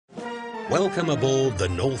Welcome aboard the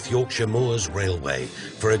North Yorkshire Moors Railway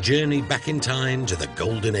for a journey back in time to the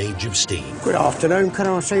golden age of steam. Good afternoon, can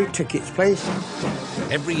I see tickets, please?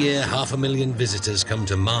 Every year, 500,000 visitors come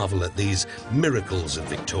to marvel at these miracles of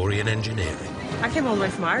Victorian engineering. I came all the way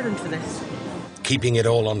from Ireland for this. Keeping it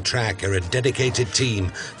all on track are a dedicated team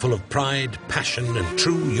full of pride, passion and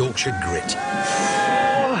true Yorkshire grit.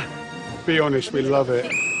 Be honest, we love it.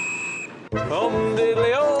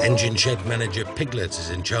 Engine shed manager Piglet is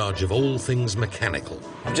in charge of all things mechanical.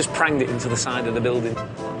 I've just pranged it into the side of the building.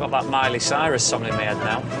 Got that Miley Cyrus song in my head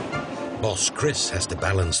now. Boss Chris has to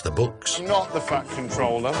balance the books. I'm not the fat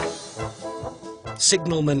controller.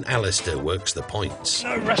 Signalman Alistair works the points.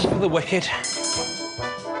 No rest for the wicked.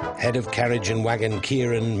 Head of carriage and wagon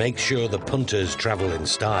Kieran makes sure the punters travel in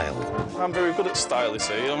style. I'm very good at style, you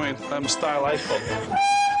see. I mean, I'm a style icon.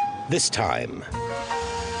 This time,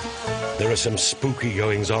 there are some spooky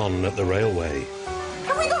goings-on at the railway.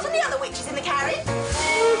 Have we got any other witches in the carriage?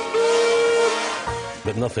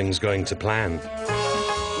 But nothing's going to plan.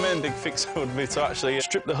 The main big fix would be to actually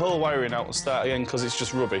strip the whole wiring out and start again, because it's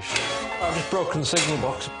just rubbish. I've just broken the signal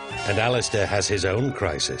box. And Alistair has his own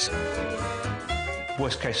crisis.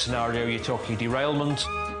 Worst case scenario, you're talking derailment.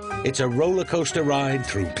 It's a roller coaster ride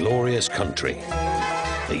through glorious country.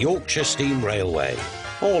 The Yorkshire Steam Railway.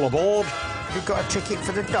 All aboard. You've got a ticket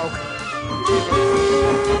for the dog.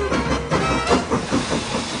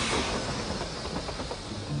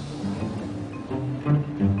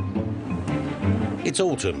 It's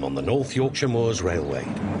autumn on the North Yorkshire Moors Railway.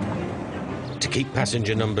 To keep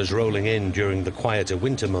passenger numbers rolling in during the quieter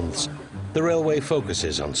winter months, the railway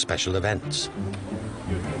focuses on special events.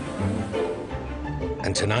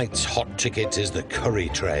 And tonight's hot ticket is the curry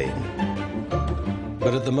train.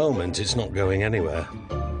 But at the moment, it's not going anywhere.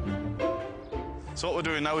 So what we're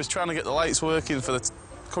doing now is trying to get the lights working for the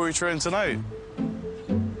curry train tonight.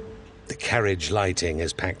 The carriage lighting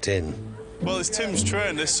is packed in. Well, it's Tim's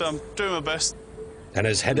train, this, so I'm doing my best. And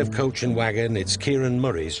as head of coach and wagon, it's Kieran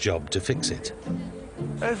Murray's job to fix it.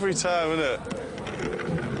 Every time, isn't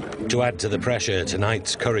it? To add to the pressure,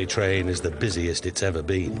 tonight's curry train is the busiest it's ever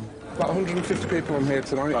been. About 150 people on here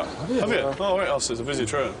tonight. Have you? Oh, right, else, it's a busy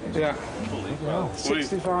train. Yeah. Wow.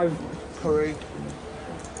 65 curry.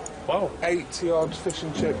 Wow. 80-odd fish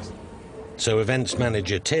and chips. So events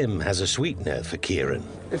manager Tim has a sweetener for Kieran.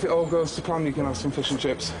 If it all goes to plan, you can have some fish and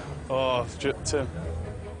chips. Oh, Tim.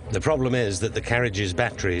 The problem is that the carriage's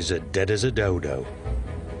batteries are dead as a dodo.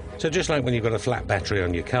 So just like when you've got a flat battery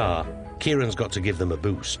on your car, Kieran's got to give them a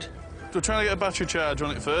boost. We're trying to get a battery charge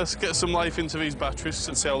on it first, get some life into these batteries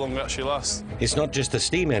and see how long they actually last. It's not just the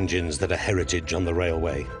steam engines that are heritage on the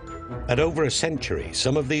railway. At over a century,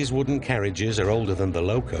 some of these wooden carriages are older than the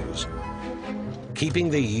locos. Keeping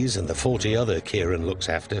these and the 40 other Kieran looks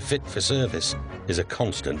after fit for service is a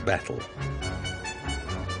constant battle.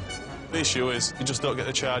 The issue is you just don't get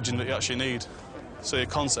the charging that you actually need, so you're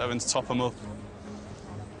constantly having to top them up.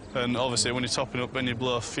 And obviously when you're topping up, then you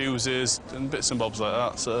blow fuses and bits and bobs like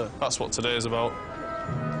that, so that's what today is about.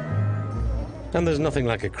 And there's nothing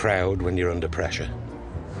like a crowd when you're under pressure.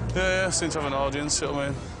 Yeah, seem to have an audience, you know what I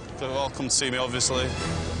mean? They'll all come to see me, obviously.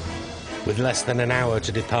 With less than an hour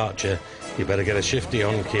to departure, you better get a shifty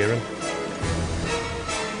on, Kieran.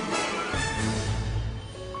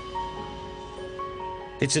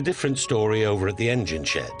 It's a different story over at the engine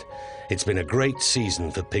shed. It's been a great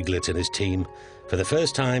season for Piglet and his team. For the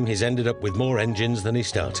first time, he's ended up with more engines than he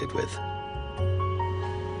started with.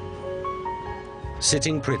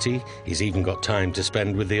 Sitting pretty, he's even got time to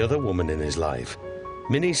spend with the other woman in his life,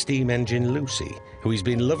 mini steam engine Lucy, who he's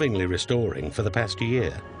been lovingly restoring for the past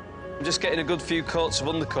year. I'm just getting a good few coats of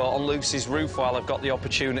undercoat on Lucy's roof while I've got the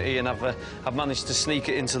opportunity, and I've managed to sneak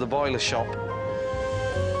it into the boiler shop.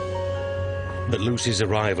 But Lucy's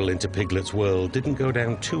arrival into Piglet's world didn't go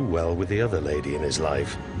down too well with the other lady in his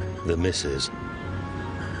life, the missus.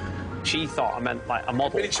 She thought I meant like a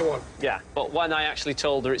model. Miniature one? Yeah, but when I actually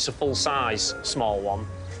told her it's a full-size small one...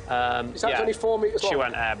 Is that 24 metres long? She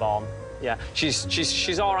went airborne. Yeah,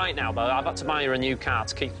 she's all right now, but I've had to buy her a new car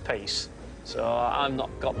to keep the peace. So I've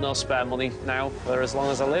not got no spare money now for as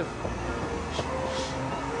long as I live.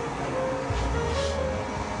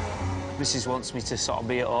 Mrs. wants me to sort of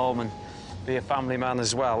be at home and be a family man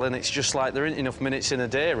as well, and it's just like there isn't enough minutes in a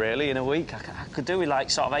day, really, in a week. I could do with,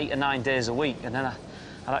 like, sort of 8 or 9 days a week, and then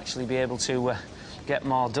I'd actually be able to get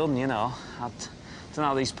more done, you know. I don't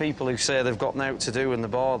know, these people who say they've got nothing to do in the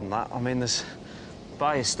board and that, I mean, there's...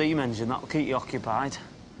 Buy a steam engine, that'll keep you occupied.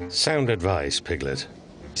 Sound advice, Piglet.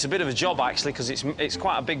 It's a bit of a job, actually, because it's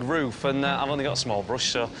quite a big roof, and I've only got a small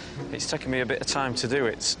brush, so it's taken me a bit of time to do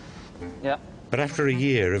it. Yeah. But after a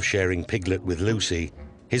year of sharing Piglet with Lucy,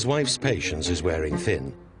 His wife's patience is wearing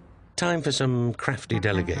thin. Time for some crafty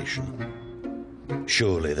delegation.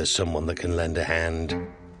 Surely there's someone that can lend a hand.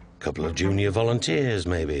 Couple of junior volunteers,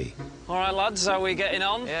 maybe. All right, lads, how are we getting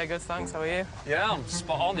on? Yeah, good, thanks. How are you? Yeah, I'm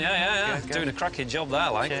spot on, yeah. Good. Doing a cracking job there,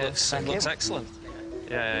 like. Cheers. Looks excellent.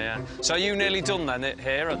 Yeah. So are you nearly done then,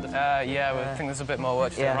 here at the... Yeah, I think there's a bit more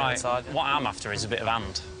work to do Right, inside. what I'm after is a bit of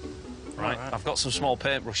hand. Right. I've got some small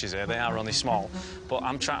paintbrushes here, they are only small, but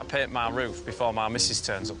I'm trying to paint my roof before my missus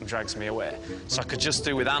turns up and drags me away. So I could just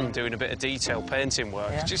do with hand doing a bit of detailed painting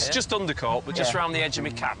work. Yeah, just undercoat, but just round the edge of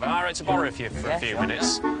my cap. Am I all right to borrow you for a few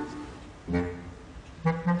minutes?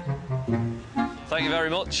 Thank you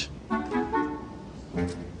very much.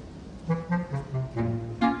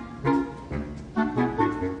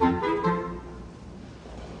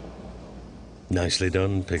 Nicely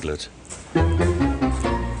done, Piglet.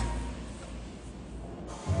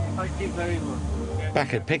 Thank you very much.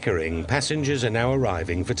 Back at Pickering, passengers are now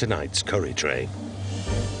arriving for tonight's curry train.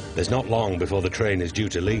 There's not long before the train is due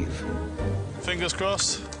to leave. Fingers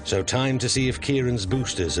crossed. So time to see if Kieran's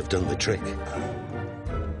boosters have done the trick.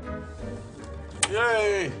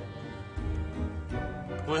 Yay!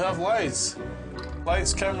 We have lights.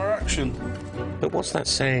 Lights, camera, action. But what's that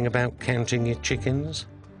saying about counting your chickens?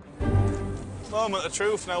 Moment of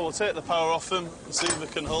truth now. We'll take the power off them and see if they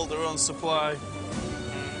can hold their own supply.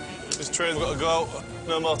 This train's got to go out.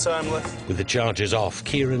 No more time left. With the chargers off,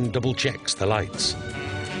 Kieran double-checks the lights.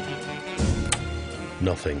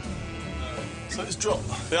 Nothing. So it's dropped.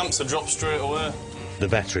 The amps are dropped straight away. The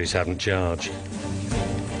batteries haven't charged.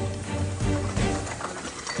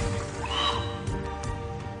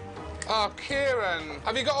 Oh, Kieran,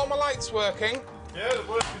 have you got all my lights working? Yeah, the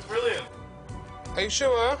work is brilliant. Are you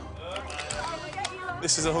sure?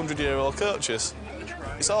 This is 100-year-old coaches.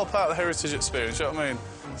 It's all part of the heritage experience, you know what I mean?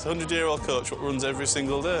 It's a 100-year-old coach what runs every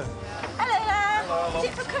single day. Hello there. Is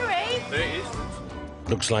it for curry? It is.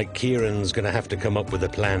 Looks like Kieran's going to have to come up with a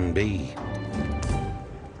plan B.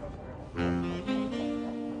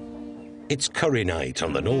 It's curry night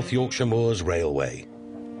on the North Yorkshire Moors Railway.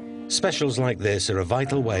 Specials like this are a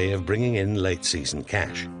vital way of bringing in late-season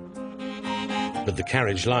cash. But the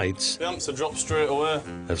carriage lights... The amps are dropped straight away.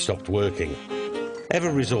 ...have stopped working. Ever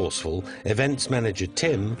resourceful, events manager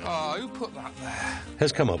Tim... Oh, who put that there?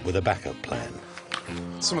 ...has come up with a backup plan.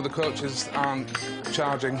 Some of the coaches aren't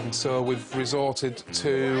charging, so we've resorted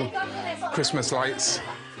to Christmas lights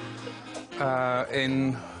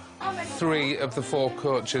in 3 of the 4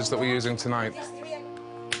 coaches that we're using tonight.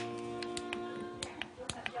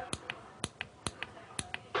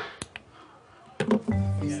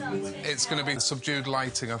 It's going to be subdued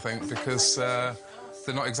lighting, I think, because they're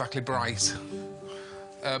not exactly bright.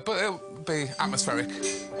 But it'll be atmospheric.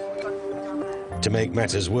 To make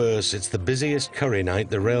matters worse, it's the busiest curry night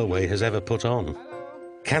the railway has ever put on.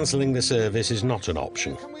 Cancelling the service is not an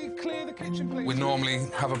option. Can we clear the kitchen, please? We normally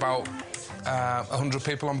have about 100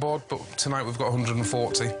 people on board, but tonight we've got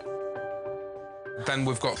 140. Then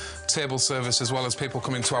we've got table service as well as people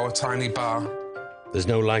coming to our tiny bar. There's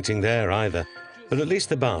no lighting there either, but at least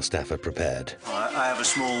the bar staff are prepared. I have a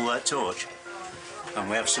small torch, and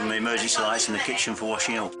we have some emergency lights in the kitchen for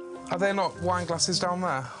washing up. Are there not wine glasses down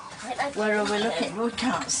there? Where are we looking? We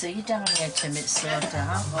can't see down here, Tim. It's so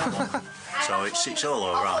dark. So it's all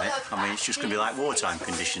all right. I mean, it's just going to be like wartime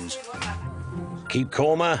conditions. Keep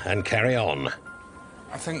calmer and carry on.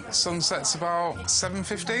 I think sunset's about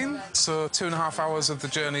 7:15, so 2.5 hours of the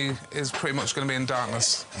journey is pretty much going to be in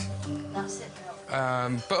darkness.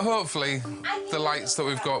 But hopefully the lights that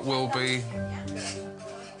we've got will be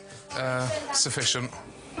sufficient.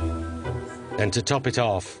 And to top it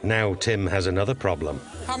off, now Tim has another problem.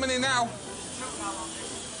 How many now?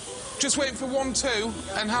 Just waiting for 1, 2,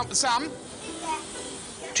 and how... Sam?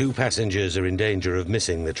 2 passengers are in danger of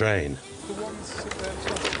missing the train.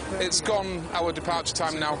 It's gone our departure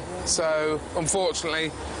time now, so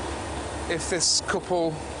unfortunately, if this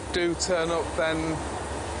couple do turn up, then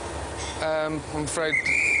I'm afraid...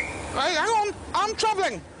 Hey, hang on! I'm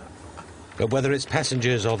travelling! But whether it's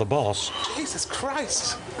passengers or the boss... Jesus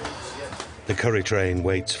Christ! The curry train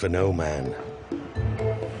waits for no man.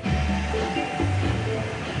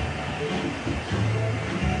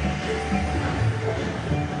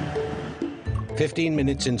 "15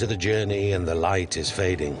 minutes into the journey and the light is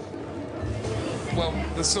fading. Well,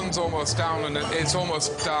 the sun's almost down and it's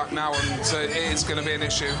almost dark now, and it is going to be an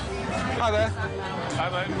issue. Hi there. Hi,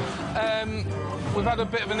 mate. We've had a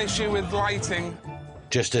bit of an issue with lighting.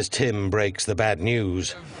 Just as Tim breaks the bad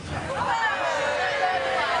news,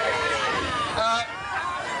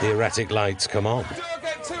 the erratic lights come on.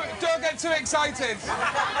 Don't get too excited. It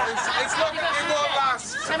won't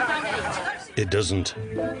last. £10.80. It doesn't.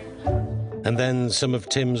 And then some of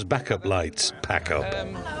Tim's backup lights pack up.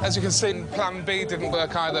 As you can see, Plan B didn't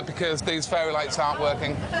work either because these fairy lights aren't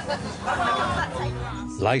working.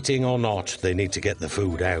 Lighting or not, they need to get the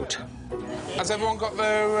food out. Has everyone got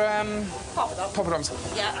their poppadoms?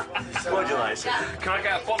 Yeah. What would you like, sir? Can I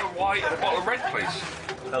get a bottle of white and a bottle of red, please?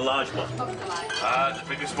 A large one. The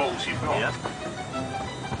biggest bottles you've got. Yeah.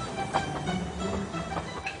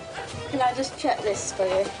 Can I just check this for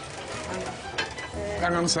you?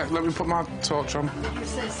 Hang on a sec, let me put my torch on.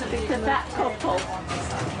 Because that couple...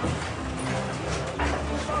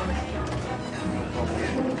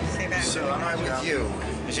 So am I with you?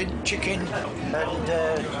 Is it chicken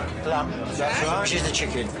and lamb? That's right. Which is the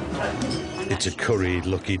chicken? It's a curried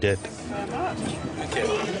lucky dip.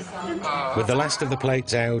 With the last of the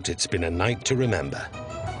plates out, it's been a night to remember.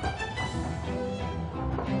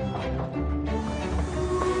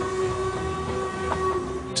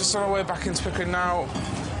 Just on our way back into Pickering now,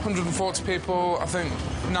 140 people, I think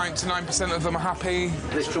 99% of them are happy.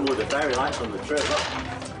 There's trouble with the fairy lights on the trip.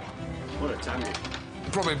 What a tangle.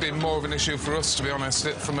 Probably been more of an issue for us, to be honest,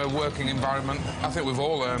 from a working environment. I think we've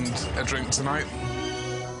all earned a drink tonight.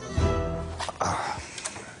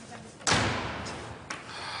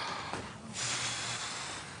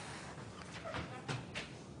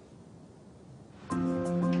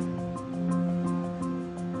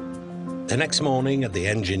 The next morning at the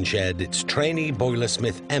engine shed, it's trainee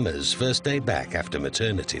boilersmith Emma's first day back after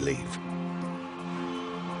maternity leave.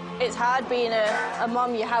 It's hard being a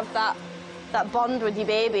mum. You have that bond with your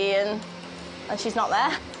baby and she's not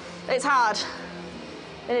there. It's hard.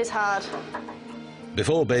 It is hard.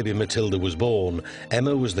 Before baby Matilda was born,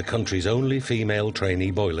 Emma was the country's only female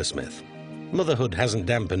trainee boilersmith. Motherhood hasn't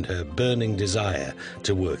dampened her burning desire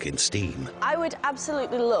to work in steam. I would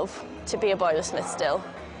absolutely love to be a boilersmith still.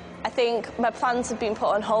 I think my plans have been put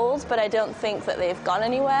on hold, but I don't think that they've gone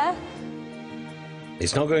anywhere.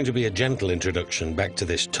 It's not going to be a gentle introduction back to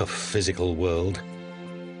this tough physical world.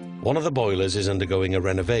 One of the boilers is undergoing a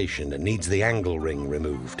renovation and needs the angle ring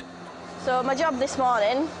removed. So my job this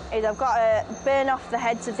morning is I've got to burn off the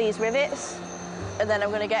heads of these rivets, and then I'm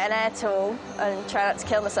going to get an air tool and try not to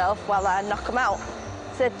kill myself while I knock them out.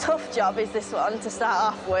 It's a tough job, is this one, to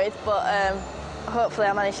start off with, but hopefully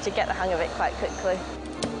I manage to get the hang of it quite quickly.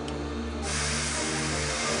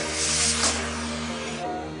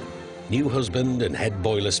 New husband and head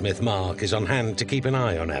boilersmith Mark is on hand to keep an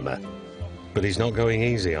eye on Emma, but he's not going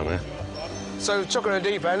easy on her. So, chuck her in the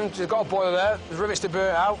deep end, she's got a boiler there, there's rivets to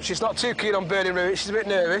burn out. She's not too keen on burning rivets, she's a bit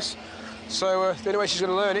nervous. So, the only way she's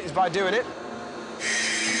going to learn it is by doing it.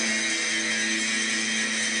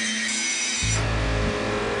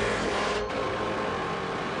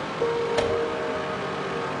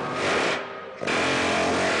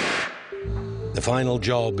 The final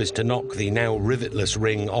job is to knock the now rivetless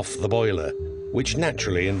ring off the boiler, which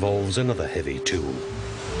naturally involves another heavy tool.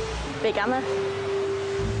 Big hammer.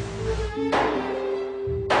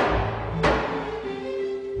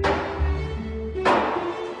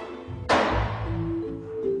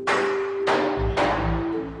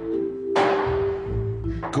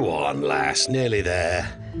 Go on, lass, nearly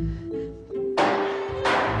there.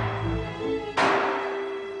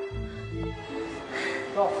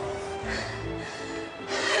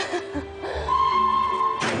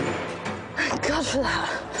 God for that.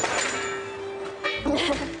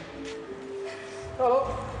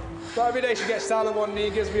 Oh, so every day she gets down on one knee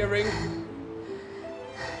and gives me a ring.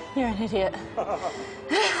 You're an idiot.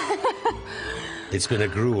 It's been a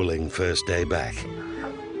grueling first day back.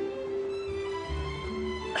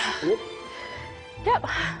 Yep.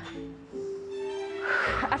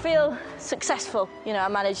 I feel successful. You know, I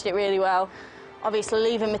managed it really well. Obviously,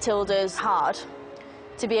 leaving Matilda's hard.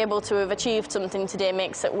 To be able to have achieved something today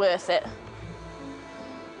makes it worth it.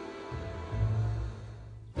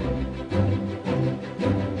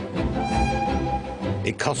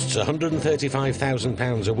 It costs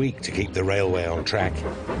 £135,000 a week to keep the railway on track,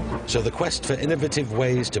 so the quest for innovative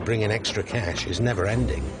ways to bring in extra cash is never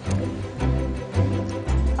ending.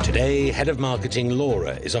 Today, Head of Marketing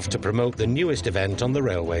Laura is off to promote the newest event on the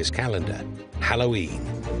railway's calendar, Halloween.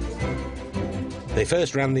 They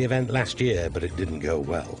first ran the event last year, but it didn't go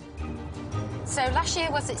well. So last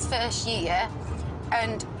year was its first year,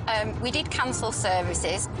 and we did cancel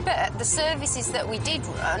services, but the services that we did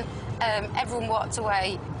run, everyone walked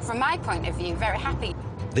away, from my point of view, very happy.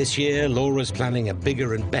 This year, Laura's planning a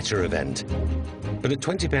bigger and better event, but at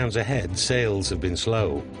 £20 a head, sales have been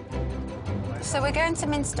slow. So we're going to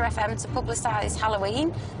Minster FM to publicise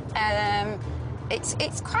Halloween.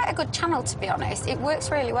 It's quite a good channel, to be honest. It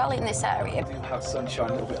works really well in this area. We'll have sunshine,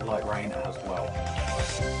 a little bit of light rain as well.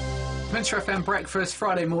 Metro FM breakfast,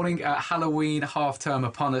 Friday morning, Halloween half-term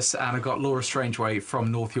upon us, and I've got Laura Strangeway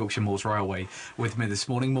from North Yorkshire Moors Railway with me this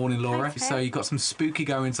morning. Morning, Laura. Okay. So you've got some spooky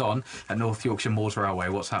goings-on at North Yorkshire Moors Railway.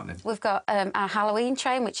 What's happening? We've got our Halloween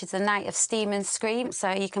train, which is the night of steam and scream.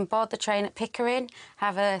 So you can board the train at Pickering,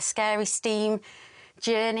 have a scary steam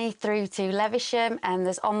journey through to Levisham, and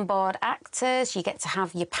there's onboard actors. You get to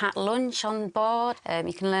have your packed lunch on board.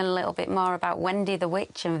 You can learn a little bit more about Wendy the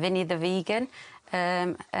Witch and Vinny the Vegan.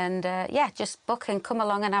 Yeah, just book and come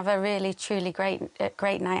along and have a really, truly great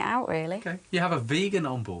night out, really. Okay. You have a vegan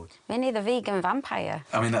on board? Vinny the Vegan Vampire.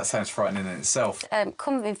 I mean, that sounds frightening in itself.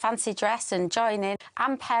 Come in fancy dress and join in.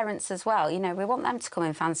 And parents as well. You know, we want them to come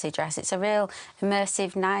in fancy dress. It's a real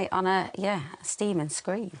immersive night on a steam and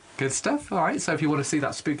scream. Good stuff. All right, so if you want to see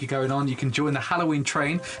that spooky going on, you can join the Halloween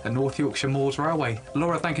train at North Yorkshire Moors Railway.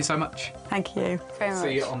 Laura, thank you so much. Thank you very much.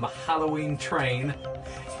 See you on the Halloween train,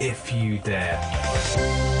 if you dare.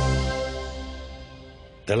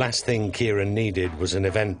 The last thing Kieran needed was an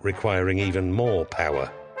event requiring even more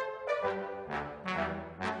power.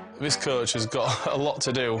 This coach has got a lot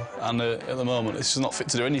to do, and at the moment it's just not fit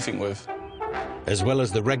to do anything with. As well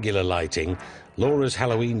as the regular lighting, Laura's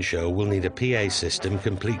Halloween show will need a PA system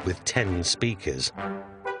complete with 10 speakers.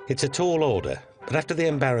 It's a tall order, but after the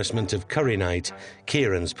embarrassment of curry night,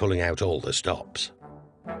 Kieran's pulling out all the stops.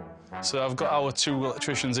 So I've got our 2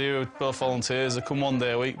 electricians here, both volunteers. They come 1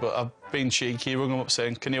 day a week, but I've been cheeky, rung them up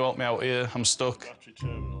saying, can you help me out here? I'm stuck.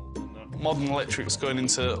 Modern electric's going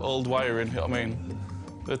into old wiring, you know what I mean?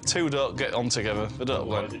 The 2 don't get on together, they don't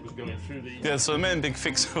blend. Yeah, so the main big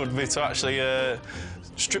fix would be to actually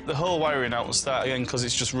strip the whole wiring out and start again, because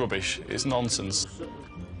it's just rubbish, it's nonsense.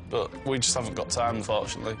 But we just haven't got time,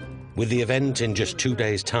 unfortunately. With the event in just 2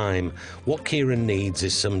 days' time, what Kieran needs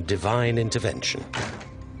is some divine intervention.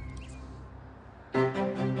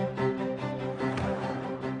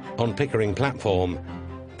 On Pickering platform,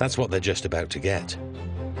 that's what they're just about to get.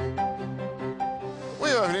 We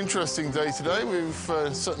have an interesting day today. We've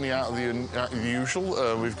certainly out of the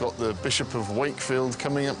usual. We've got the Bishop of Wakefield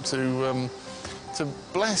coming up to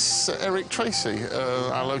bless Eric Tracy,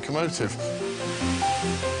 our locomotive.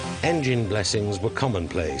 Engine blessings were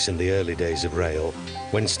commonplace in the early days of rail,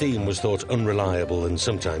 when steam was thought unreliable and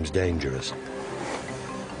sometimes dangerous.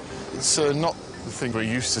 It's not the thing we're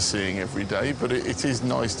used to seeing every day, but it is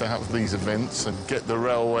nice to have these events and get the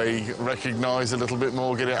railway recognised a little bit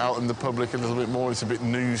more, get it out in the public a little bit more. It's a bit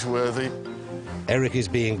newsworthy. Eric is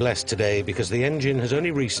being blessed today because the engine has only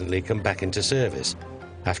recently come back into service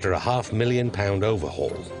after a £500,000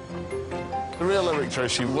 overhaul. The real Eric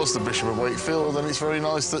Tracy was the Bishop of Wakefield, and it's very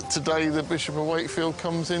nice that today the Bishop of Wakefield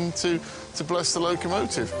comes in to bless the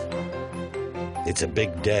locomotive. It's a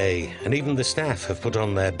big day, and even the staff have put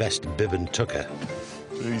on their best bib and tucker.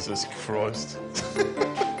 Jesus Christ.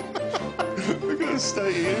 Look at the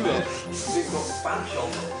state of you lot. You've got a badge on.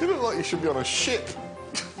 You look like you should be on a ship.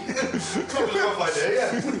 Probably a rough idea,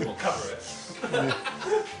 yeah. We'll cover it.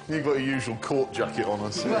 You've got a usual court jacket on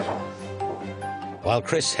us. While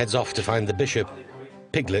Chris heads off to find the bishop,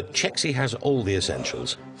 Piglet checks he has all the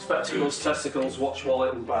essentials. Spectacles, testicles, watch,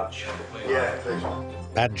 wallet and badge. Yeah, please.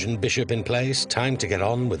 Badge and bishop in place, time to get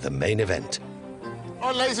on with the main event. All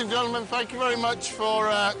right, ladies and gentlemen, thank you very much for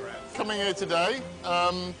coming here today.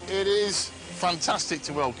 It is fantastic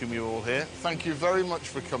to welcome you all here. Thank you very much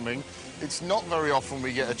for coming. It's not very often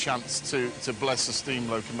we get a chance to bless a steam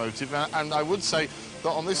locomotive, and I would say that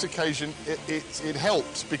on this occasion it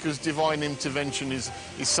helps, because divine intervention is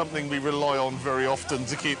something we rely on very often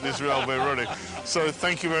to keep this railway running. So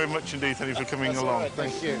thank you very much indeed, thank you for coming along. Right,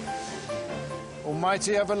 thank you.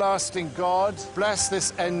 Almighty everlasting God, bless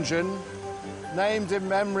this engine, named in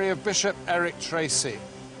memory of Bishop Eric Tracy.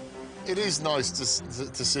 It is nice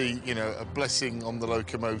to see, you know, a blessing on the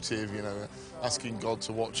locomotive, you know, asking God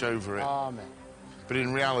to watch over it. Amen. But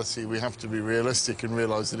in reality, we have to be realistic and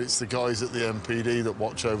realise that it's the guys at the MPD that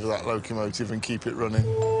watch over that locomotive and keep it running.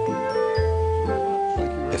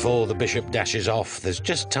 Before the bishop dashes off, there's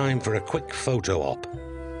just time for a quick photo op.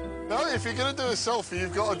 No, if you're going to do a selfie,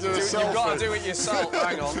 you've got to do a selfie. You've got to do it yourself.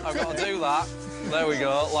 Hang on, I've got to do that. There we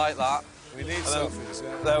go, like that. We need selfies,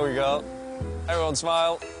 yeah. There we go. Everyone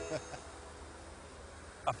smile.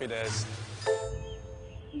 Happy days.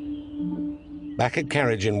 Back at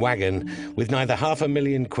Carriage and Wagon, with neither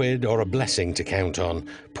 £500,000 or a blessing to count on,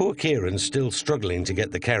 poor Kieran's still struggling to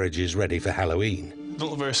get the carriages ready for Halloween.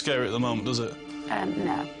 Doesn't look very scary at the moment, does it?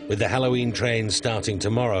 No. With the Halloween train starting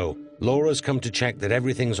tomorrow, Laura's come to check that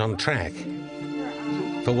everything's on track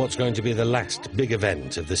for what's going to be the last big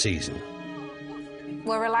event of the season.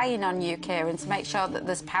 We're relying on you, Kieran, to make sure that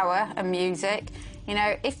there's power and music. You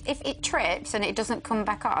know, if it trips and it doesn't come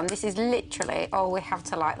back on, this is literally all we have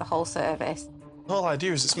to light the whole service. The whole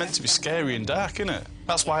idea is it's meant to be scary and dark, isn't it?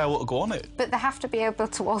 That's why I want to go on it. But they have to be able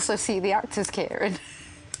to also see the actors, Kieran.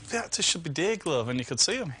 The actors should be day glow and you could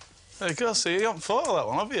see them. There you go, see, you haven't thought of that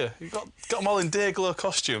one, have you? You've got them all in day glow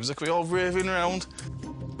costumes, they could be all raving around.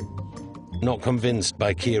 Not convinced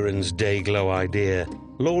by Kieran's day glow idea,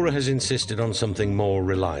 Laura has insisted on something more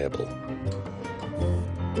reliable.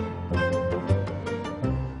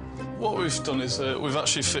 What we've done is we've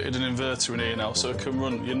actually fitted an inverter in here now so it can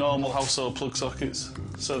run your normal household plug sockets.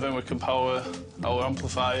 So then we can power our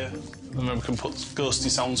amplifier and then we can put ghosty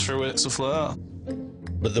sounds through it, stuff like that.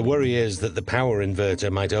 But the worry is that the power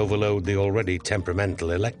inverter might overload the already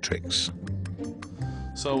temperamental electrics.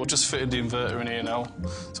 So we've just fitted the inverter in here now,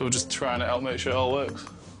 so we're just trying it out, make sure it all works.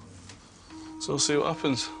 So we'll see what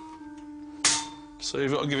happens. So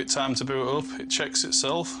you've got to give it time to boot up, it checks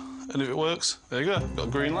itself, and if it works, there you go, got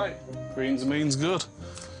a green light. Green means good.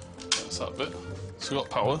 That's that bit. So we've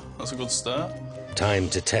got power, that's a good start. Time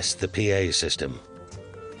to test the PA system.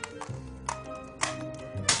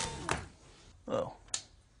 Oh,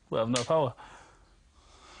 we have no power.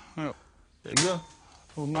 Oh, there you go.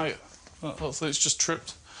 Oh, mate. Hopefully it's just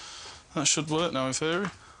tripped. That should work now in theory.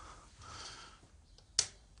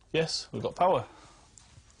 Yes, we've got power.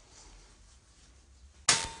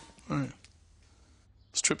 Right.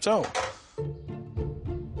 It's tripped out.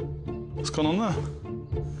 What's gone on there?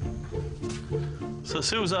 So as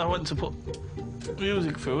soon as I went to put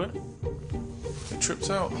music through it, it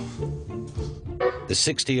tripped out. The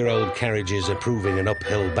 60-year-old carriages are proving an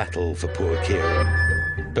uphill battle for poor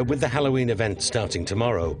Kieran. But with the Halloween event starting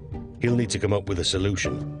tomorrow, he'll need to come up with a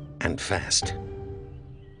solution, and fast.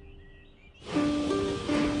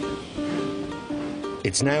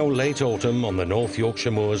 It's now late autumn on the North Yorkshire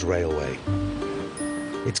Moors Railway.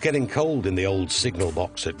 It's getting cold in the old signal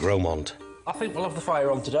box at Gromont. I think we'll have the fire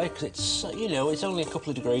on today because it's, you know, it's only a couple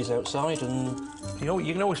of degrees outside and, you know,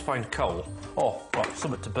 you can always find coal. Oh, well,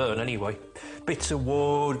 something to burn anyway. Bits of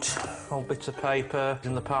wood, old bits of paper.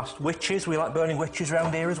 In the past, witches, we like burning witches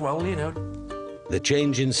around here as well, you know. The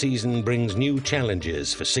change in season brings new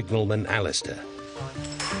challenges for signalman Alistair.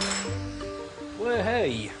 Well,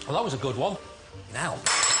 hey, well, that was a good one. Now,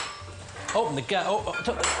 open the gate. Oh,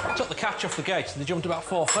 took the catch off the gate and they jumped about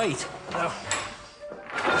 4 feet. Now,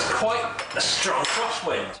 it's quite a strong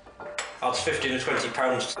crosswind. Adds 15 or 20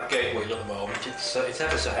 pounds to the gate wheel at the moment. It's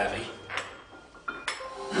ever so heavy.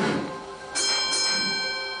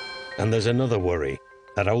 And there's another worry.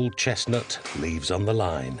 That old chestnut leaves on the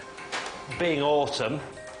line. Being autumn,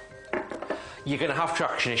 you're going to have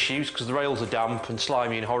traction issues because the rails are damp and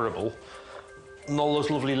slimy and horrible. And all those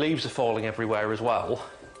lovely leaves are falling everywhere as well,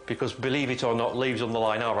 because believe it or not, leaves on the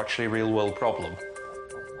line are actually a real-world problem.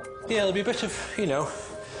 Yeah, there'll be a bit of, you know,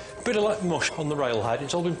 a bit of like mush on the railhead.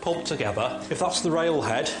 It's all been pulled together. If that's the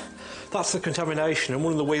railhead, that's the contamination, and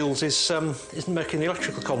one of the wheels isn't making the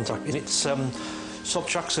electrical contact in its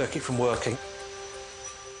sub-track circuit from working.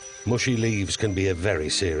 Mushy leaves can be a very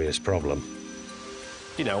serious problem.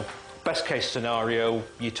 You know, best case scenario,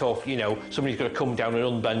 you know, somebody's got to come down and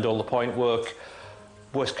unbend all the point work.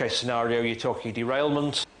 Worst case scenario, you're talking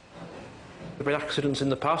derailment. There have been accidents in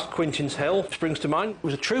the past. Quintin's Hill springs to mind. It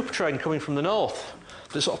was a trooper train coming from the north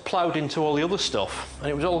that sort of ploughed into all the other stuff, and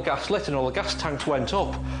it was all gas-lit and all the gas tanks went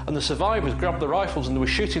up, and the survivors grabbed the rifles and they were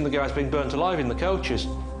shooting the guys being burnt alive in the coaches.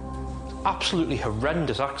 Absolutely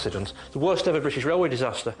horrendous accident. The worst ever British railway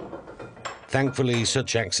disaster. Thankfully,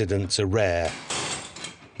 such accidents are rare,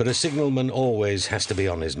 but a signalman always has to be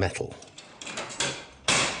on his mettle.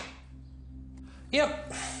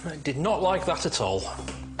 Yep, I did not like that at all.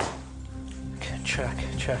 Check,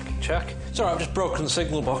 check, check. It's all right, I've just broken the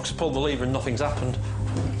signal box, pulled the lever and nothing's happened.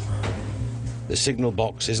 The signal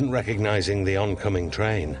box isn't recognising the oncoming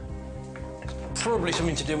train. Probably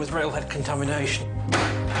something to do with railhead contamination.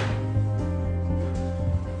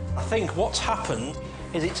 I think what's happened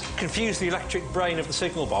is it's confused the electric brain of the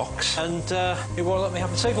signal box and it won't let me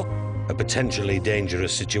have the signal. A potentially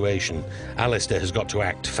dangerous situation. Alistair has got to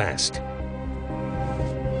act fast.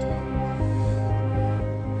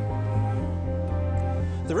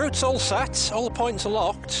 The route's all set, all the points are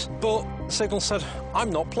locked, but the signal said, I'm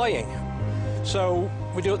not playing. So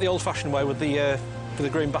we do it the old-fashioned way with the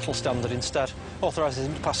green battle standard instead. Authorises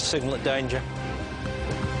him to pass the signal at danger.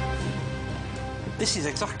 This is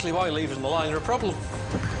exactly why levers on the line are a problem.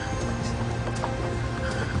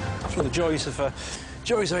 It's one of the joys of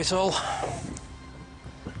it all.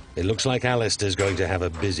 It looks like Alistair's going to have a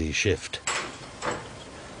busy shift.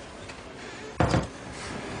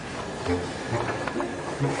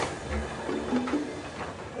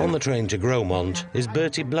 On the train to Gromont is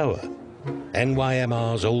Bertie Blower,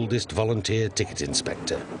 NYMR's oldest volunteer ticket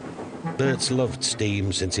inspector. Bert's loved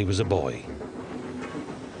steam since he was a boy.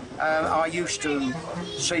 I used to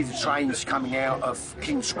see the trains coming out of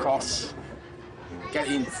King's Cross,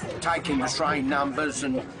 taking the train numbers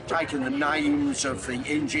and taking the names of the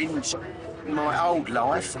engines. In my old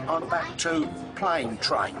life, I'm back to plain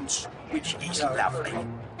trains, which is lovely.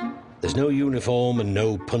 There's no uniform and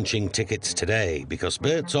no punching tickets today because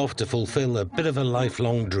Bert's off to fulfil a bit of a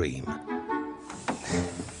lifelong dream.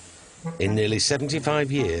 In nearly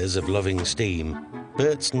 75 years of loving steam,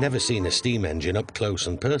 Bert's never seen a steam engine up close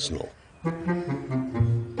and personal.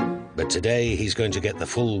 But today he's going to get the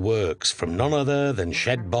full works from none other than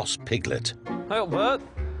shed boss Piglet. Hey up, Bert.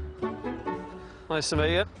 Nice to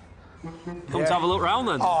meet you. Come to have a look round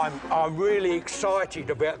then. I'm really excited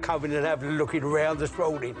about coming and having a looking around this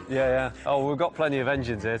morning. Yeah. Oh, we've got plenty of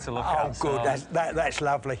engines here to look at. Oh, good. So. That's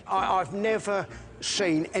lovely. I've never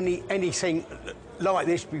seen anything like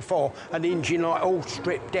this before, an engine like all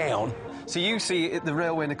stripped down. So you see the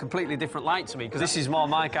railway in a completely different light to me, because this is more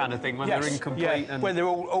my kind of thing, when they're incomplete and... when they're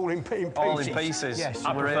all in pieces. All in pieces. Yes.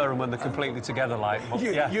 I prefer them when they're completely together, like...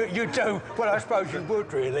 You do? Well, I suppose you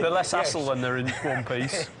would, really. They're less hassle when they're in one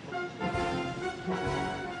piece.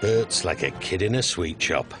 Bert's like a kid in a sweet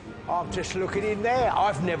shop. I'm just looking in there.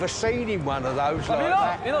 I've never seen in one of those like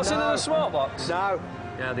that. You've not seen it in a smart box? No.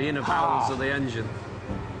 Yeah, the inner panels of the engine.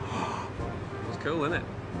 It's cool, isn't it?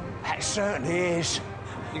 That certainly is.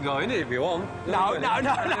 You can go in it if you want. No. You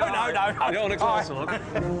don't want a closer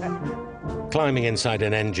look. Climbing inside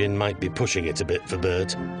an engine might be pushing it a bit for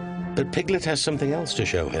Bert, but Piglet has something else to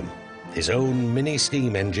show him. His own mini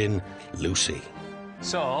steam engine, Lucy.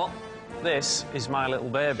 So, this is my little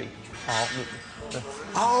baby.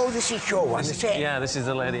 Oh, this is your one, is it? Yeah, this is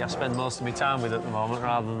the lady I spend most of my time with at the moment,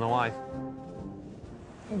 rather than the wife.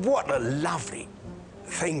 What a lovely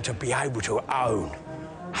thing to be able to own.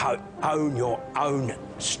 Own your own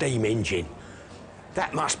steam engine.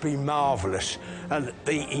 That must be marvellous. And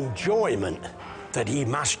the enjoyment that he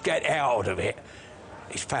must get out of it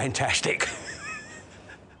is fantastic.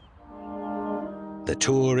 The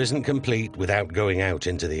tour isn't complete without going out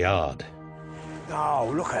into the yard.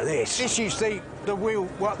 Oh, look at this. This is the wheel,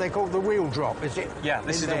 what they call the wheel drop, is it? Yeah,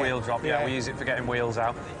 this is the wheel drop, yeah. We use it for getting wheels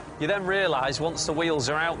out. You then realise, once the wheels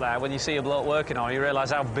are out there, when you see a bloke working on it, you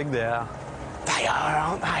realise how big they are. They are,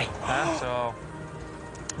 aren't they? So,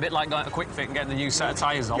 a bit like going to Quick Fit and getting a new set of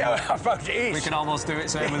tyres on. Yeah, I suppose it is. We can almost do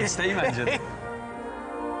it same with a steam engine.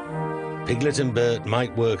 Piglet and Bert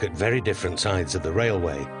might work at very different sides of the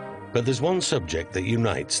railway, but there's one subject that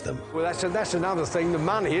unites them. Well, that's another thing, the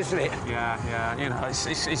money, isn't it? Yeah. You know,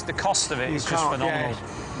 it's the cost of it. It's just phenomenal. It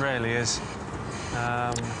really is.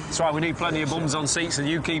 That's why we need plenty of bums on seats and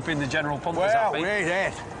you keeping the general punters happy. Well,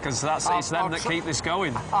 yes. Because it's them that keep this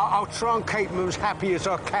going. I'll try and keep them as happy as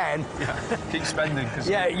I can. Yeah, keep spending. Cause,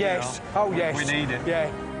 yes. Oh, yes. We need it. Yeah.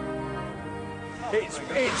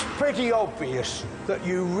 It's pretty obvious that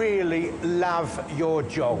you really love your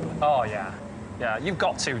job. Oh, yeah. Yeah, you've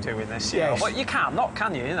got to doing this, you know. But you can't, not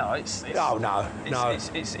can you? You know, it's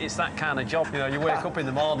that kind of job. You know, you wake up in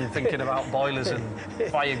the morning thinking about boilers and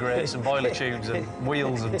fire grates and boiler tubes and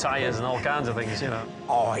wheels and tyres and all kinds of things, you know.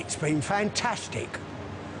 Oh, it's been fantastic.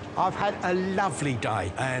 I've had a lovely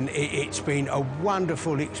day and it's been a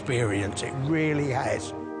wonderful experience. It really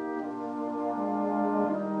has.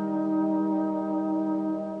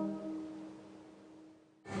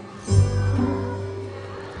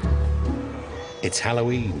 It's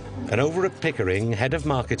Halloween, and over at Pickering, head of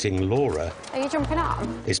marketing Laura Are you jumping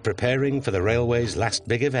on? is preparing for the railway's last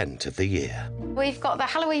big event of the year. We've got the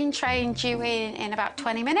Halloween train due in about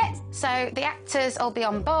 20 minutes. So the actors will be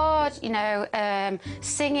on board, you know,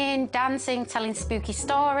 singing, dancing, telling spooky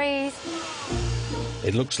stories.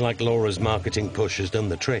 It looks like Laura's marketing push has done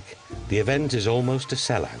the trick. The event is almost a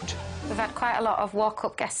sellout. We've had quite a lot of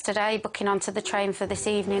walk-up guests today booking onto the train for this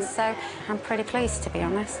evening, so I'm pretty pleased, to be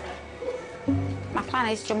honest. My plan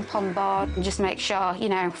is jump on board and just make sure, you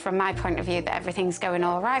know, from my point of view, that everything's going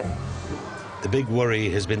all right. The big worry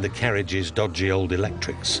has been the carriage's dodgy old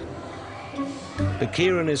electrics. But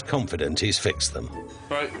Kieran is confident he's fixed them.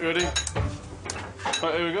 Right, ready?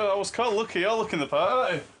 Right, here we go. I was quite lucky. You're looking the part,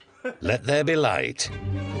 aren't you? Let there be light.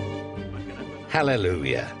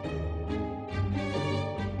 Hallelujah.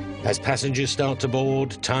 As passengers start to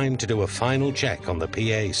board, time to do a final check on the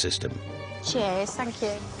PA system. Cheers, thank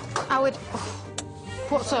you. Howard,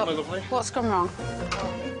 what's up? What's gone wrong?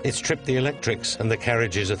 It's tripped the electrics and the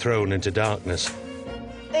carriages are thrown into darkness.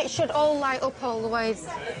 It should all light up all the way.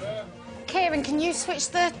 Kieran, can you switch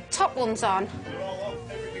the top ones on?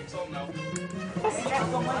 Everything's on now.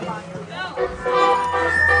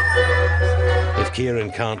 If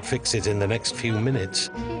Kieran can't fix it in the next few minutes,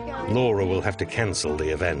 Laura will have to cancel the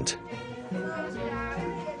event.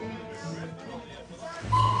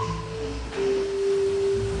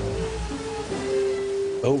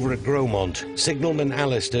 Over at Gromont, signalman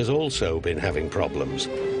Alistair's also been having problems.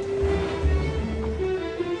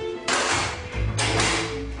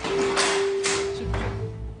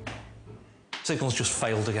 Signal's just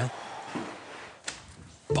failed again.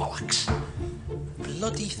 Bollocks.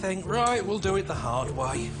 Bloody thing. Right, we'll do it the hard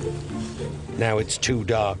way. Now it's too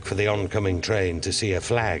dark for the oncoming train to see a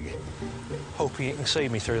flag. Hoping you can see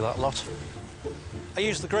me through that lot. I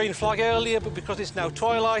used the green flag earlier, but because it's now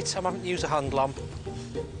twilight, I'm having to use a hand lamp.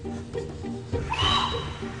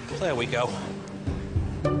 There we go.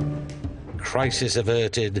 Crisis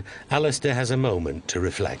averted, Alistair has a moment to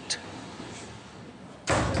reflect.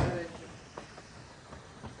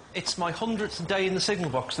 It's my 100th day in the signal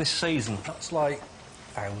box this season. That's like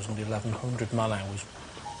 1,000, 1,100 man-hours.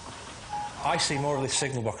 I see more of this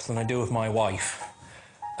signal box than I do of my wife.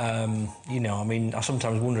 You know, I mean, I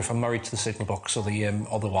sometimes wonder if I'm married to the signal box or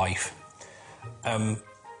the wife.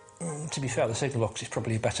 To be fair, the signal box is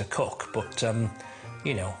probably a better cook, but,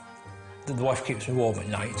 you know, the wife keeps me warm at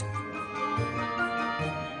night.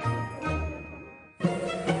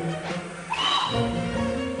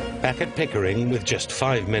 Back at Pickering with just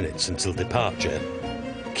 5 minutes until departure,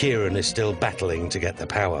 Kieran is still battling to get the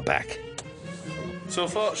power back. So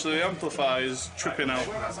fortunately the amplifier is tripping out.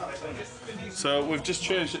 So we've just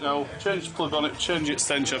changed it now, changed the plug on it, changed the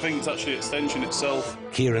extension. I think it's actually the extension itself.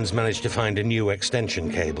 Kieran's managed to find a new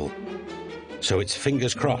extension cable. So it's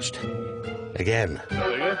fingers crossed. Again.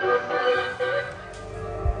 There we go.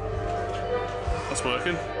 That's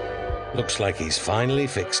working. Looks like he's finally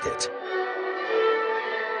fixed it.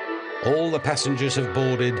 All the passengers have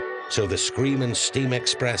boarded, so the Scream and Steam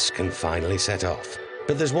Express can finally set off.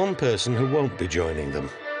 But there's one person who won't be joining them.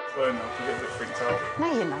 Well, no, I'm getting a bit freaked out.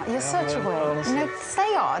 No, you're not. You're such a weird. You know,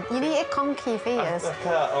 stay on. You need to conquer your fears. I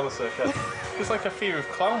can't, honestly, I can't. There's like a fear of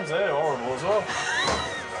clowns there, horrible as well.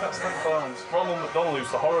 Can't stand clowns. Ronald McDonald used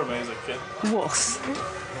to horror me as a kid. Wuss.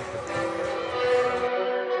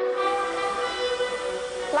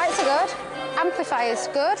 Lights are good. Amplifier's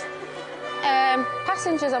good.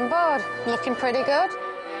 Passengers on board looking pretty good.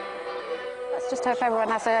 Let's just hope everyone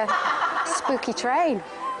has a spooky train.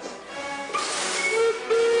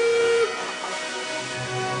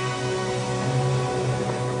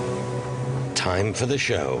 Time for the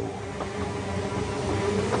show.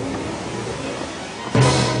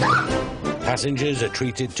 Passengers are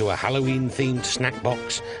treated to a Halloween-themed snack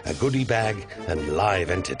box, a goodie bag, and live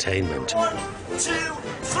entertainment. 1, 2,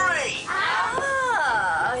 3.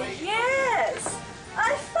 Ah, yes.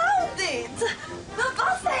 I found it. The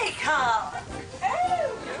buffet car.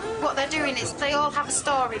 What they're doing is they all have a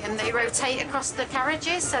story and they rotate across the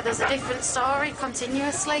carriages, so there's a different story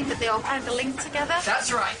continuously, but they all kind of link together.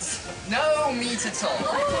 That's right. No meat at all.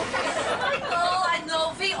 I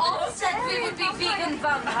know. We all said we would be vegan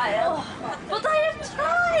vampires. But I have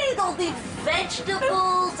tried all the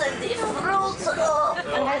vegetables and the fruits.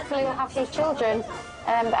 And hopefully we'll have these children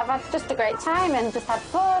that have had just a great time and just had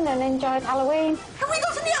fun and enjoyed Halloween. Have we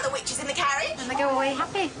got any other witches in the carriage? And they go away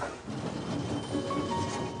happy.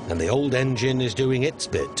 And the old engine is doing its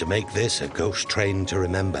bit to make this a ghost train to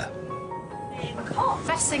remember.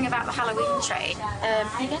 Best thing about the Halloween train,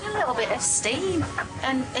 you get a little bit of steam,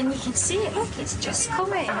 and you can see it. Look, it's just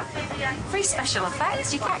coming. Free special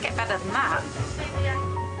effects. You can't get better than that.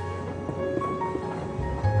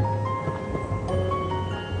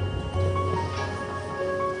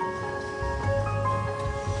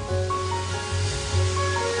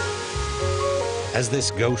 As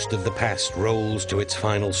this ghost of the past rolls to its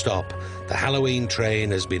final stop, the Halloween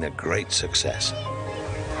train has been a great success.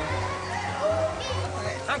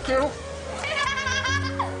 Thank you.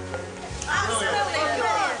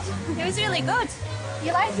 It was really good.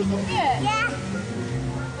 You liked it, didn't you? Yeah.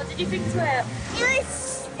 What did you think to it? It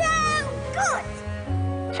was so good.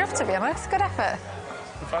 Tough, to be honest. Good effort.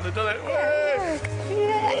 We finally done it.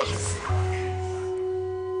 Yes.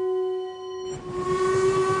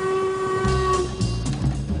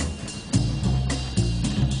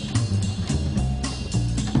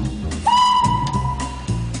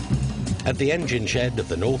 At the engine shed of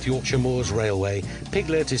the North Yorkshire Moors Railway,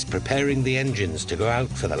 Piglet is preparing the engines to go out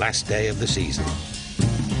for the last day of the season.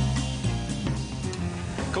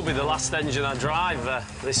 Could be the last engine I drive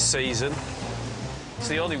this season. It's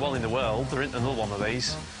the only one in the world. There isn't another one of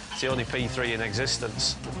these. It's the only P3 in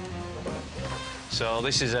existence. So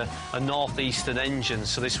this is a northeastern engine,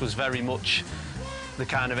 so this was very much the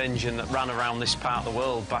kind of engine that ran around this part of the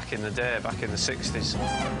world back in the day, back in the 60s.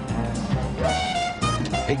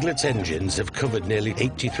 Piglet's engines have covered nearly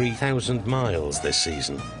 83,000 miles this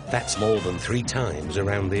season. That's more than 3 times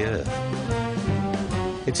around the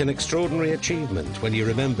Earth. It's an extraordinary achievement when you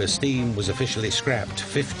remember steam was officially scrapped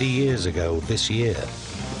 50 years ago this year.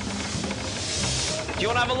 Do you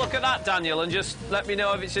want to have a look at that, Daniel, and just let me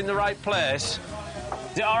know if it's in the right place?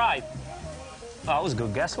 Is it all right? Oh, that was a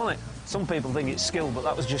good guess, wasn't it? Some people think it's skill, but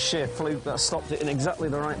that was just sheer fluke. That stopped it in exactly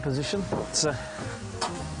the right position. But,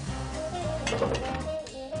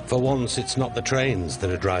 For once, it's not the trains that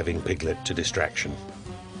are driving Piglet to distraction.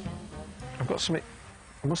 I've got something...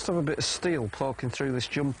 I must have a bit of steel poking through this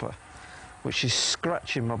jumper, which is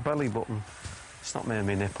scratching my belly button. It's not made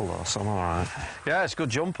me nipple, though, so I'm all right. Yeah, it's a good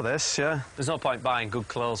jumper, this, yeah. There's no point buying good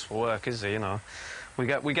clothes for work, is there, you know? We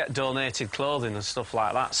get donated clothing and stuff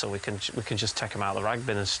like that, so we can just take them out of the rag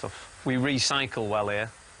bin and stuff. We recycle well here.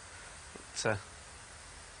 But,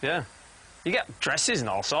 yeah. You get dresses and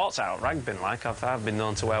all sorts out of rag bin, like. I've been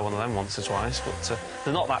known to wear one of them once or twice, but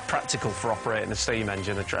they're not that practical for operating a steam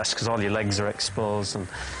engine, a dress, because all your legs are exposed and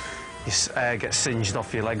your air gets singed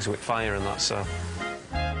off your legs with fire and that, so...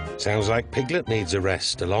 Sounds like Piglet needs a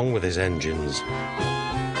rest, along with his engines.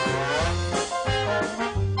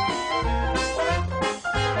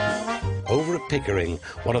 Over at Pickering,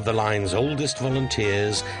 one of the line's oldest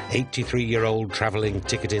volunteers, 83-year-old travelling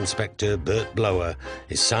ticket inspector Bert Blower,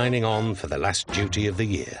 is signing on for the last duty of the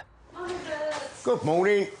year. Good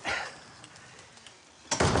morning.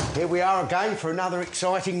 Here we are again for another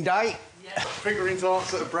exciting day. Pickering's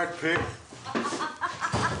answer to Brad Pitt.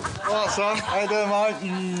 Right, son. How you doing,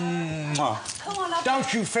 mate?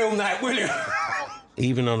 Don't you film that, will you?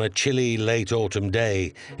 Even on a chilly late autumn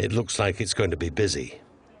day, it looks like it's going to be busy.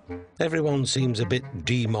 Everyone seems a bit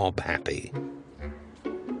D-mob happy.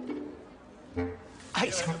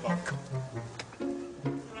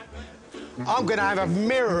 I'm going to have a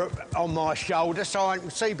mirror on my shoulder so I can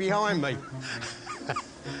see behind me.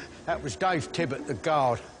 That was Dave Tibbett, the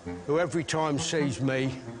guard, who every time sees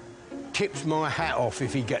me, tips my hat off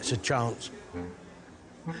if he gets a chance.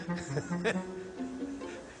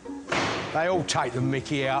 They all take the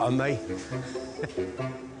mickey out of me.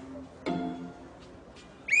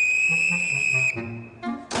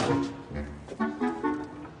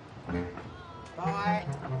 Bye.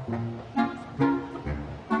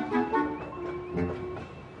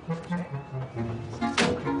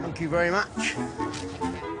 Thank you very much.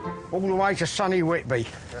 All the way to sunny Whitby.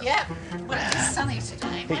 Yeah, well, it's sunny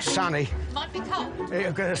today. It's sunny. Might be cold.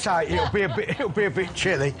 I'm going to say it'll be a bit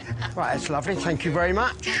chilly. Right, that's lovely. Thank you very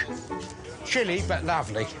much. Chilly but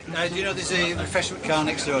lovely. Do you know there's a refreshment car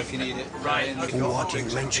next door if you need it? Right. Oh, I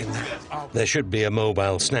didn't mention that. There should be a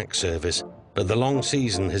mobile snack service, but the long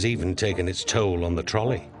season has even taken its toll on the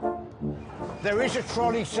trolley. There is a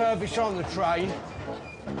trolley service on the train,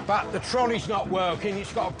 but the trolley's not working.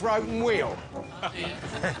 It's got a broken wheel,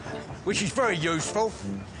 which is very useful.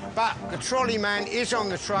 But the trolley man is on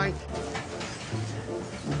the train.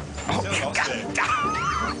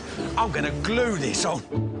 I'm going to glue this on.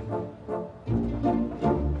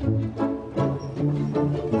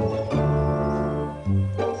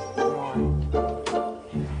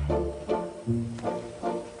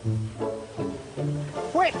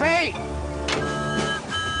 Whitby!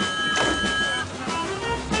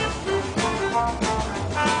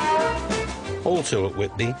 Also at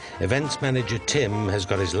Whitby, events manager Tim has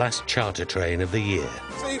got his last charter train of the year.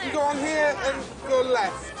 So you can go on here and go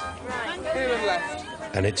left. Right. Here and left.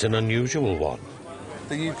 And it's an unusual one.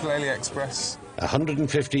 The Ukulele Express.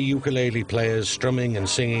 150 ukulele players strumming and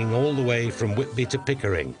singing all the way from Whitby to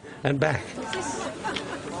Pickering and back.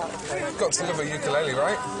 You've got to love a ukulele,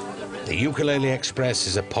 right? The Ukulele Express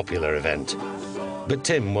is a popular event, but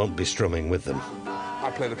Tim won't be strumming with them.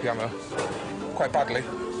 I play the piano quite badly.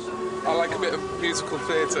 I like a bit of musical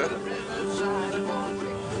theatre.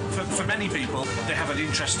 For many people, they have an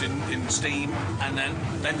interest in steam, and then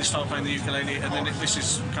they start playing the ukulele, and then this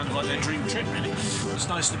is kind of like their dream trip, really. It's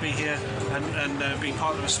nice to be here and be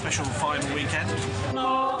part of a special final weekend.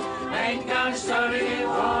 Ain't gonna study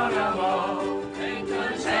war no more. Ain't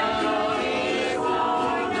gonna study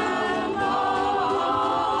war no more.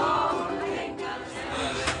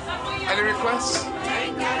 Any requests?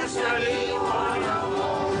 Ain't gonna study war no more.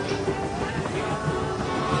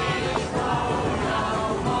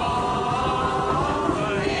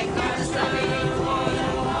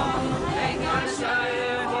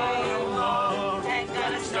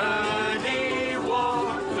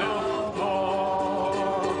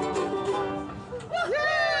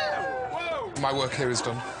 My work here is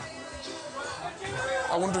done.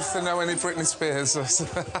 I wonder if they know any Britney Spears.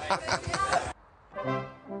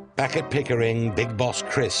 Back at Pickering, Big Boss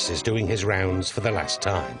Chris is doing his rounds for the last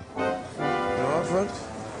time.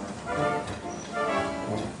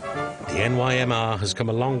 The NYMR has come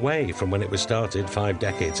a long way from when it was started 5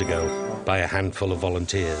 decades ago by a handful of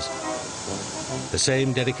volunteers. The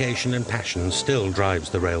same dedication and passion still drives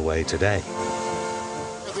the railway today.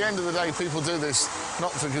 At the end of the day, people do this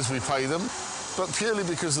not because we pay them, but purely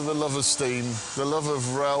because of the love of steam, the love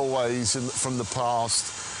of railways from the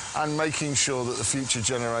past, and making sure that the future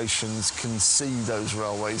generations can see those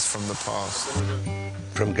railways from the past.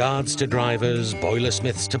 From guards to drivers,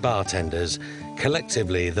 boilersmiths to bartenders,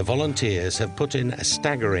 collectively the volunteers have put in a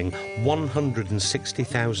staggering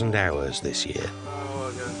 160,000 hours this year.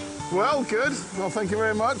 Well, good. Well, thank you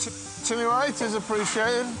very much. Anyway, it is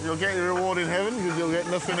appreciated. You'll get your reward in heaven because you'll get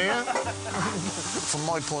nothing here. From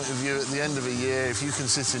my point of view, at the end of a year, if you can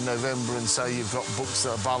sit in November and say you've got books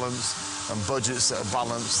that are balanced and budgets that are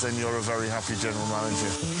balanced, then you're a very happy general manager.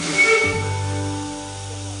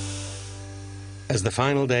 As the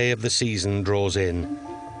final day of the season draws in,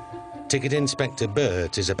 Ticket Inspector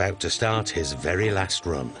Bert is about to start his very last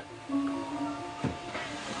run.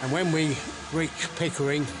 And when we reach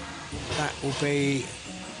Pickering, that will be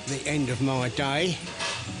the end of my day,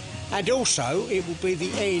 and also it will be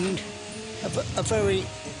the end of a very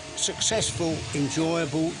successful,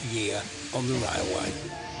 enjoyable year on the railway.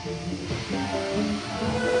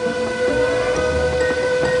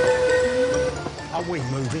 Are we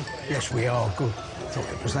moving? Yes, we are. Good. Thought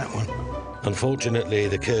it was that one. Unfortunately,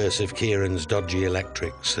 the curse of Kieran's dodgy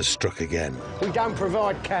electrics has struck again. We don't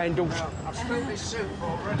provide candles. I've spilled this soup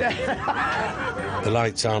already. The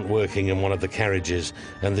lights aren't working in one of the carriages,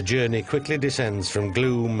 and the journey quickly descends from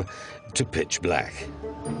gloom to pitch black.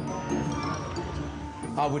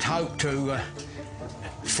 I would hope to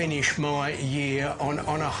finish my year on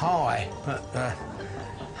a high, but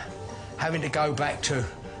having to go back to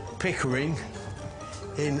Pickering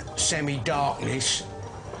in semi-darkness,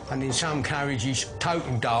 and in some carriages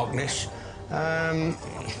total darkness,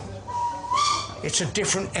 it's a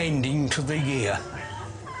different ending to the year.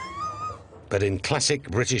 But in classic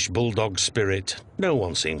British bulldog spirit, no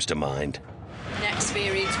one seems to mind. An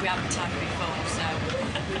experience we haven't had before, so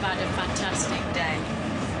we've had a fantastic day.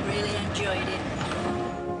 Really enjoyed it.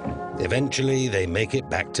 Eventually, they make it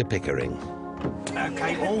back to Pickering.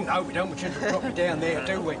 OK, oh no, we don't want you to drop it down there,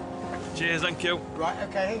 do we? Cheers, thank you. Right,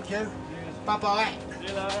 OK, thank you. Bye-bye. See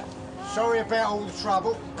you later. Sorry about all the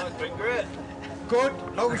trouble. It's been great. Good,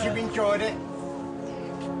 as long as you've enjoyed it.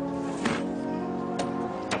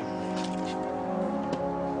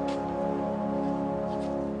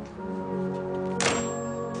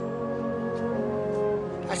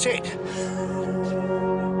 That's it.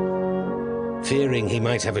 Fearing he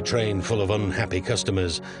might have a train full of unhappy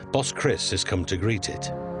customers, Boss Chris has come to greet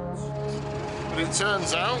it. But it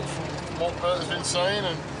turns out, from what Bert has been saying,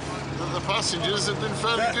 that the passengers have been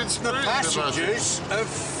fairly good spirited. The passengers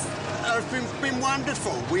have been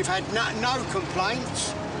wonderful. We've had no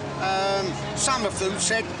complaints. Some of them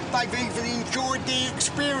said they've even enjoyed the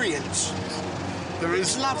experience.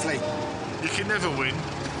 It's lovely. You can never win.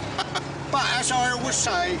 But as I always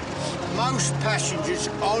say, most passengers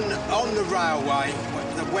on the railway,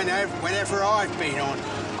 whenever I've been on,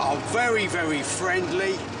 are very, very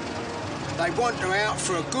friendly. They want to out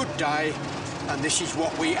for a good day, and this is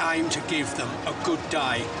what we aim to give them, a good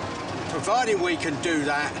day. Providing we can do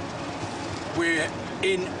that, we're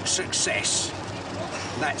in success.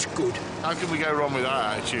 That's good. How can we go wrong with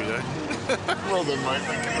that attitude, eh? Well done, mate.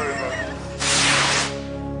 Thank you very much.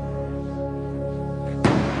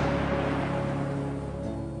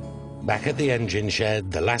 Back at the engine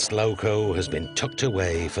shed, the last loco has been tucked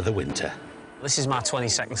away for the winter. This is my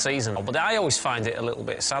 22nd season, but I always find it a little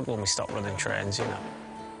bit sad when we stop running trains, you know.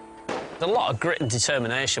 There's a lot of grit and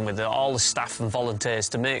determination with all the staff and volunteers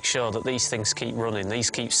to make sure that these things keep running, these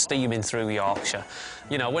keep steaming through Yorkshire.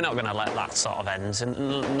 You know, we're not going to let that sort of end,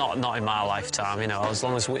 and not in my lifetime, you know. As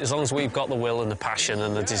long as we've got the will and the passion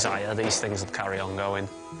and the desire, these things will carry on going.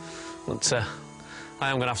 But I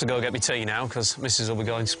am going to have to go get my tea now, because Mrs. will be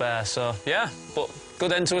going spare, so, yeah, but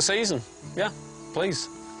good end to a season. Yeah, please.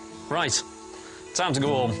 Right, time to go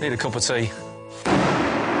home. Need a cup of tea.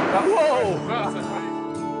 Whoa!